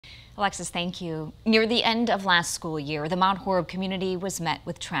Alexis, thank you. Near the end of last school year, the Mount Horeb community was met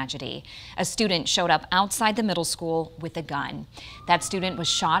with tragedy. A student showed up outside the middle school with a gun. That student was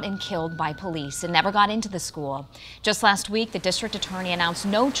shot and killed by police and never got into the school. Just last week, the district attorney announced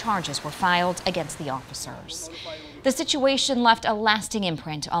no charges were filed against the officers. The situation left a lasting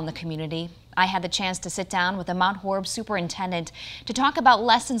imprint on the community. I had the chance to sit down with the Mount Horeb superintendent to talk about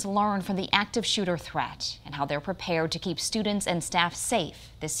lessons learned from the active shooter threat and how they're prepared to keep students and staff safe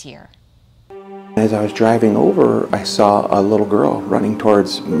this year. As I was driving over, I saw a little girl running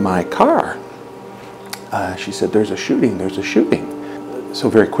towards my car. She said, "There's a shooting, there's a shooting." So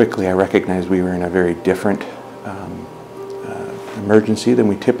very quickly I recognized we were in a very different emergency than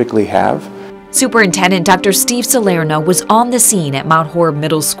we typically have. Superintendent Dr. Steve Salerno was on the scene at Mount Horeb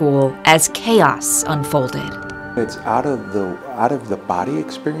Middle School as chaos unfolded. It's out of the body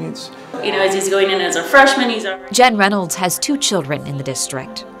experience. You know, as he's going in as a freshman, he's already... Jen Reynolds has 2 children in the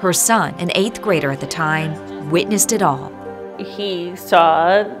district. Her son, an 8th grader at the time, witnessed it all. He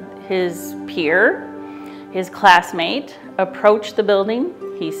saw his peer, his classmate, approach the building.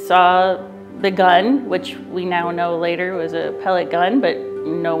 He saw the gun, which we now know later was a pellet gun, but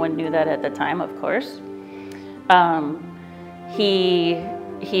no one knew that at the time, of course.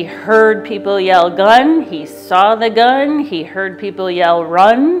 He heard people yell gun, he saw the gun, he heard people yell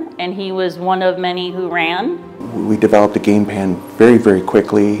run, and he was one of many who ran. We developed a game plan very, very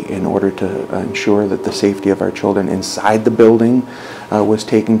quickly in order to ensure that the safety of our children inside the building was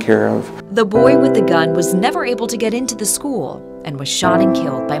taken care of. The boy with the gun was never able to get into the school and was shot and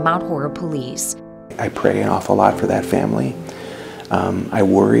killed by Mount Horeb police. I pray an awful lot for that family. I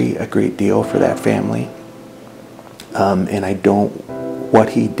worry a great deal for that family. And I don't, what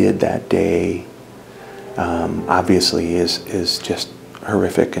he did that day obviously is just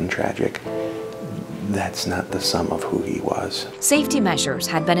horrific and tragic. That's not the sum of who he was. Safety measures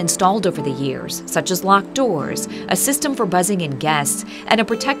had been installed over the years, such as locked doors, a system for buzzing in guests, and a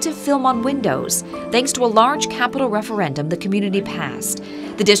protective film on windows, thanks to a large capital referendum the community passed.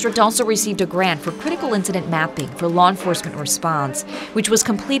 The district also received a grant for critical incident mapping for law enforcement response, which was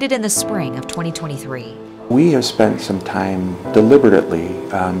completed in the spring of 2023. We have spent some time, deliberately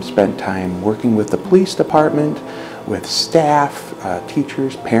spent time working with the police department, with staff,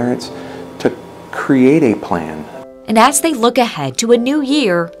 teachers, parents, to create a plan. And as they look ahead to a new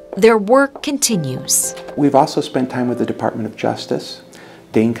year, their work continues. We've also spent time with the Department of Justice,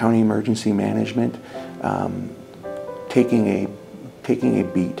 Dane County Emergency Management, taking a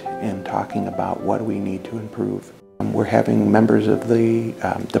beat and talking about what we need to improve. We're having members of the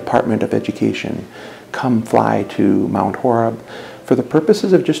Department of Education come fly to Mount Horeb for the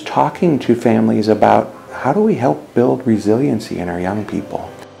purposes of just talking to families about how do we help build resiliency in our young people.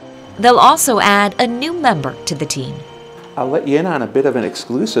 They'll also add a new member to the team. I'll let you in on a bit of an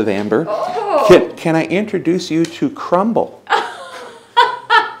exclusive, Amber. Oh. Can I introduce you to Crumble?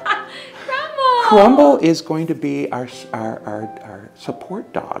 Crumble is going to be our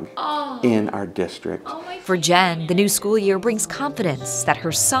support dog in our district. For Jen, the new school year brings confidence that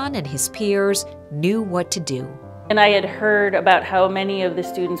her son and his peers knew what to do. And I had heard about how many of the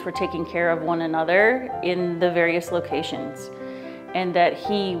students were taking care of one another in the various locations, and that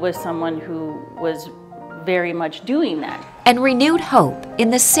he was someone who was very much doing that. And renewed hope in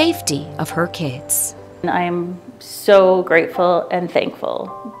the safety of her kids. I am so grateful and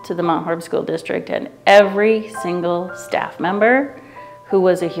thankful to the Mount Horeb School District and every single staff member who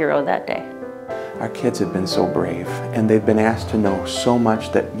was a hero that day. Our kids have been so brave, and they've been asked to know so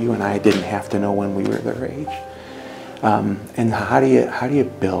much that you and I didn't have to know when we were their age. And how do you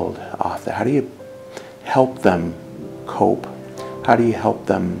build off that? How do you help them cope? How do you help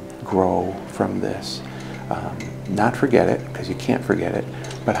them grow from this? Not forget it, because you can't forget it,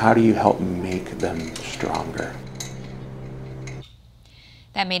 but how do you help make them stronger?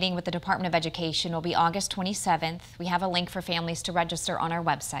 That meeting with the Department of Education will be August 27th. We have a link for families to register on our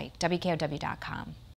website, wkow.com.